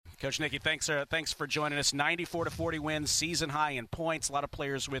Coach Nicki, thanks for joining us. 94-40 wins, season high in points. A lot of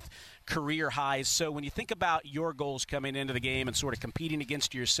players with career highs. So when you think about your goals coming into the game and sort of competing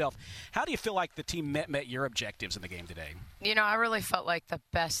against yourself, how do you feel like the team met your objectives in the game today? I really felt like the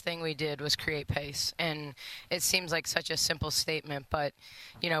best thing we did was create pace. And it seems like such a simple statement, but,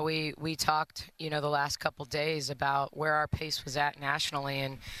 we talked, the last couple days about where our pace was at nationally.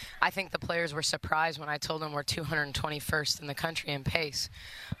 And I think the players were surprised when I told them we're 221st in the country in pace.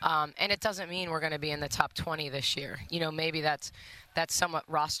 And it doesn't mean we're going to be in the top 20 this year. Maybe that's somewhat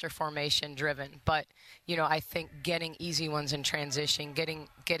roster formation driven. But, I think getting easy ones in transition,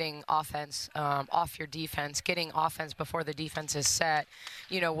 getting offense off your defense, getting offense before the defense is set,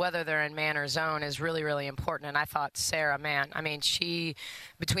 whether they're in man or zone is really, really important. And I thought Sarah, she,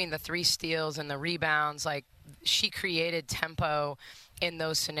 between the 3 steals and the rebounds, she created tempo in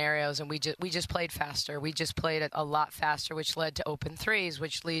those scenarios, and we just played faster. We just played a lot faster, which led to open threes,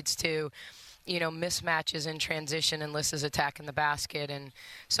 which leads to mismatches in transition and Lissa's attack in the basket. And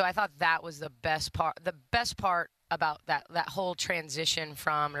so I thought that was the best part. The best part about that whole transition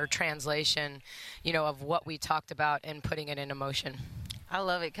translation, of what we talked about and putting it into motion. I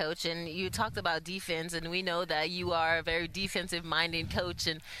love it, Coach. And you talked about defense, and we know that you are a very defensive-minded coach.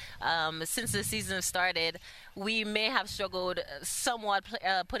 And since the season started, we may have struggled somewhat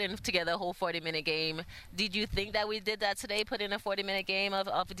putting together a whole 40-minute game. Did you think that we did that today, put in a 40-minute game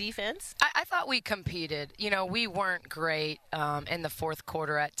of defense? I thought we competed. We weren't great in the fourth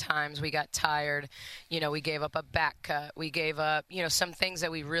quarter at times. We got tired. We gave up a back cut. We gave up, some things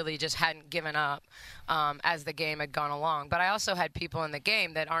that we really just hadn't given up as the game had gone along. But I also had people in the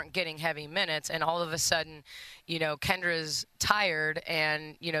game that aren't getting heavy minutes, and all of a sudden, Kendra's tired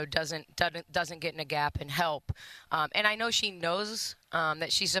and, doesn't get in a gap and help. And I know she knows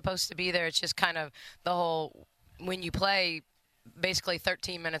that she's supposed to be there. It's just kind of the whole, when you play basically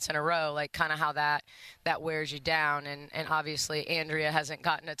 13 minutes in a row, kind of how that wears you down. And obviously Andrea hasn't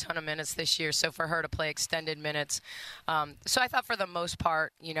gotten a ton of minutes this year, so for her to play extended minutes. So I thought for the most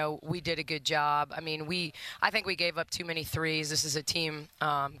part, we did a good job. I think we gave up too many threes. This is a team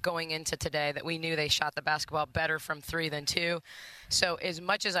going into today that we knew they shot the basketball better from 3 than 2. So as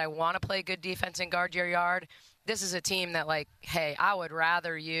much as I want to play good defense and guard your yard, this is a team that, hey, I would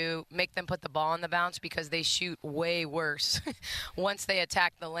rather you make them put the ball in the bounce, because they shoot way worse once they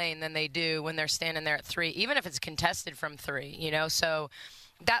attack the lane than they do when they're standing there at 3, even if it's contested from 3, So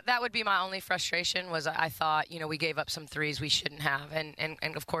that would be my only frustration, was I thought, we gave up some threes we shouldn't have. And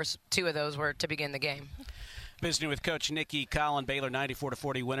of course, 2 of those were to begin the game. Visiting with Coach Nicki Collen, Baylor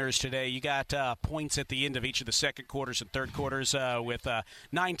 94-40 winners today. You got points at the end of each of the second quarters and third quarters with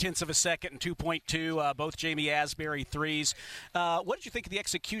 0.9 of a second and 2.2. Both Jamie Asbury threes. What did you think of the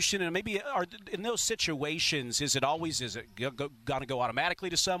execution? And maybe in those situations, is it going to go automatically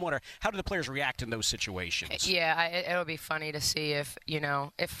to someone, or how do the players react in those situations? Yeah, it'll be funny to see if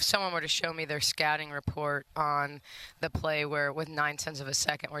someone were to show me their scouting report on the play where with 0.9 of a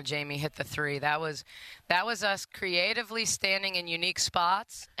second where Jamie hit the 3. That was us creatively standing in unique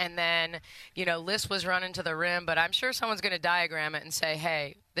spots, and then Liz was running to the rim, but I'm sure someone's going to diagram it and say,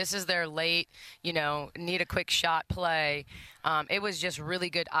 hey, this is their late, need a quick shot play. It was just really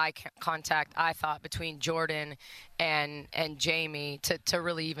good eye contact, I thought, between Jordan and Jamie to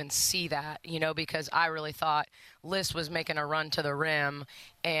really even see that, because I really thought Liz was making a run to the rim.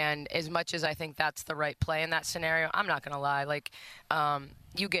 And as much as I think that's the right play in that scenario, I'm not going to lie.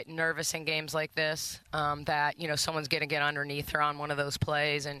 You get nervous in games like this, that, someone's going to get underneath her on one of those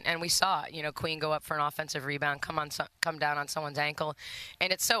plays. And we saw it, Queen go up for an offensive rebound, come down on someone's ankle.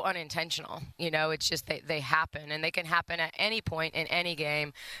 And it's so unintentional. It's just they happen. And they can happen at any point in any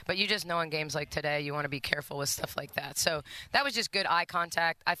game. But you just know in games like today, you want to be careful with stuff like that. So that was just good eye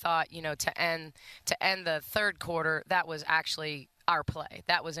contact. I thought, to end the third quarter, that was actually our play.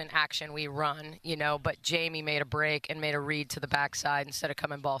 That was an action we run, but Jamie made a break and made a read to the backside instead of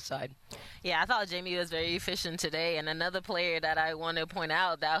coming ball side. Yeah, I thought Jamie was very efficient today. And another player that I want to point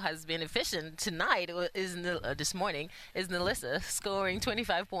out that has been efficient tonight this morning is Nalissa, scoring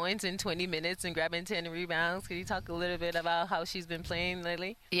 25 points in 20 minutes and grabbing 10 rebounds. Can you talk a little bit about how she's been playing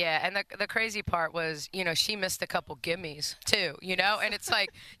lately? Yeah, and the crazy part was, she missed a couple gimmies too, and it's like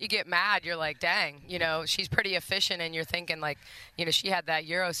you get mad. You're like, dang, she's pretty efficient, and you're thinking she had that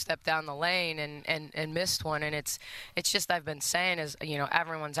Euro step down the lane and missed one. And it's just, I've been saying is,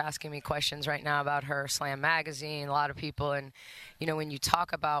 everyone's asking me questions right now about her Slam Magazine, a lot of people. And, when you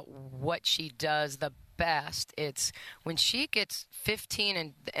talk about what she does the best, it's when she gets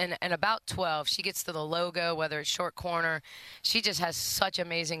 15 and about 12, she gets to the logo, whether it's short corner, she just has such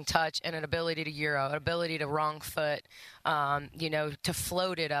amazing touch and an ability to Euro, an ability to wrong foot, to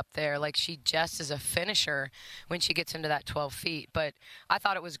float it up there. Like, she just is a finisher when she gets into that 12 feet. But I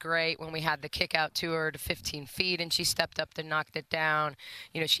thought it was great when we had the kick out to her to 15 feet and she stepped up and knocked it down.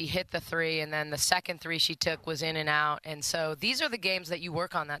 She hit the three, and then the second three she took was in and out. And so these are the games that you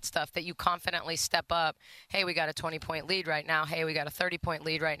work on that stuff, that you confidently step up. Hey, we got a 20-point lead right now. Hey, we got a 30-point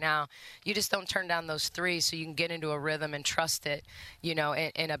lead right now. You just don't turn down those threes so you can get into a rhythm and trust it, in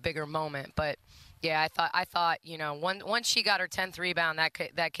a bigger moment. But yeah, I thought, once she got her 10th rebound, that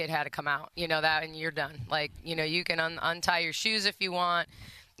kid had to come out, and you're done. Like, you can untie your shoes if you want.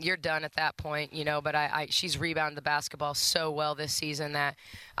 You're done at that point, but she's rebounded the basketball so well this season that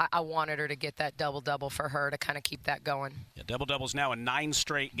I wanted her to get that double-double for her to kind of keep that going. Yeah, double-doubles now in 9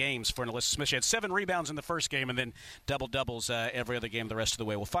 straight games for Alyssa Smith. She had 7 rebounds in the first game and then double-doubles every other game the rest of the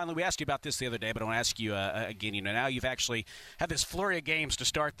way. Well, finally, we asked you about this the other day, but I want to ask you again. Now you've actually had this flurry of games to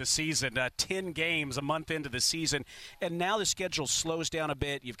start the season, 10 games a month into the season, and now the schedule slows down a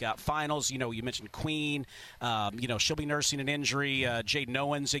bit. You've got finals. You mentioned Queen. She'll be nursing an injury. Jaden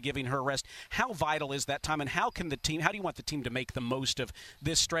Owens giving her rest. How vital is that time, and how do you want the team to make the most of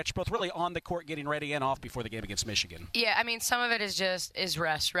this stretch, both really on the court getting ready and off before the game against Michigan? Yeah, I mean, some of it is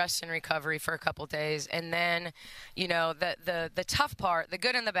rest and recovery for a couple days, and then the tough part, the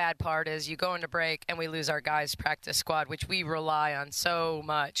good and the bad part, is you go into break and we lose our guys' practice squad, which we rely on so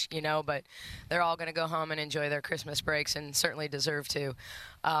much, but they're all going to go home and enjoy their Christmas breaks and certainly deserve to.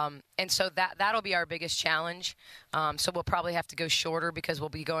 And so that'll be our biggest challenge. So we'll probably have to go shorter because we'll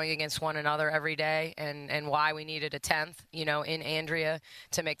be going against one another every day, and why we needed a 10th, in Andrea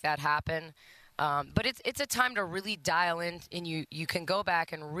to make that happen. But it's a time to really dial in, and you can go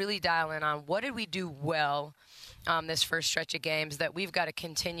back and really dial in on what did we do well this first stretch of games that we've got to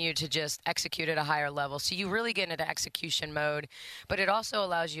continue to just execute at a higher level. So you really get into execution mode, but it also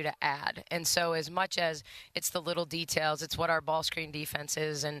allows you to add. And so as much as it's the little details, it's what our ball screen defense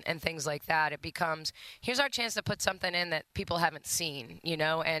is and things like that, it becomes, here's our chance to put something in that people haven't seen,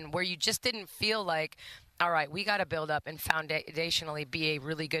 and where you just didn't feel like, all right, we got to build up and foundationally be a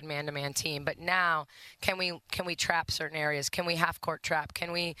really good man-to-man team. But now, can we trap certain areas? Can we half-court trap?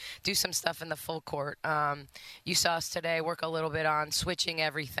 Can we do some stuff in the full court? You saw us today work a little bit on switching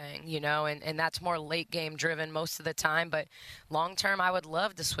everything, and that's more late-game driven most of the time. But long-term, I would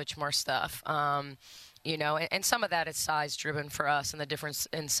love to switch more stuff. And some of that is size driven for us and the difference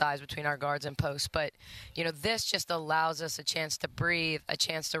in size between our guards and posts. But, this just allows us a chance to breathe, a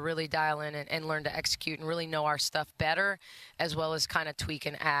chance to really dial in and learn to execute and really know our stuff better, as well as kind of tweak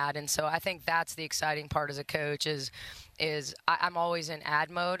and add. And so I think that's the exciting part as a coach is I'm always in add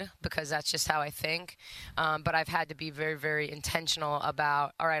mode because that's just how I think. But I've had to be very, very intentional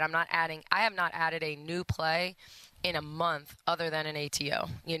about, all right, I have not added a new play in a month other than an ATO,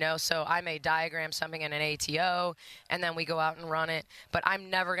 so I may diagram something in an ATO and then we go out and run it, but I'm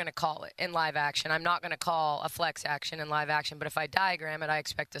never going to call it in live action. I'm not going to call a flex action in live action, but if I diagram it, I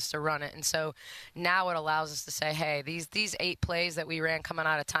expect us to run it. And so now it allows us to say, hey, these 8 plays that we ran coming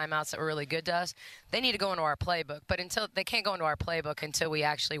out of timeouts that were really good to us, they need to go into our playbook, but they can't go into our playbook until we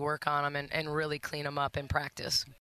actually work on them and really clean them up in practice.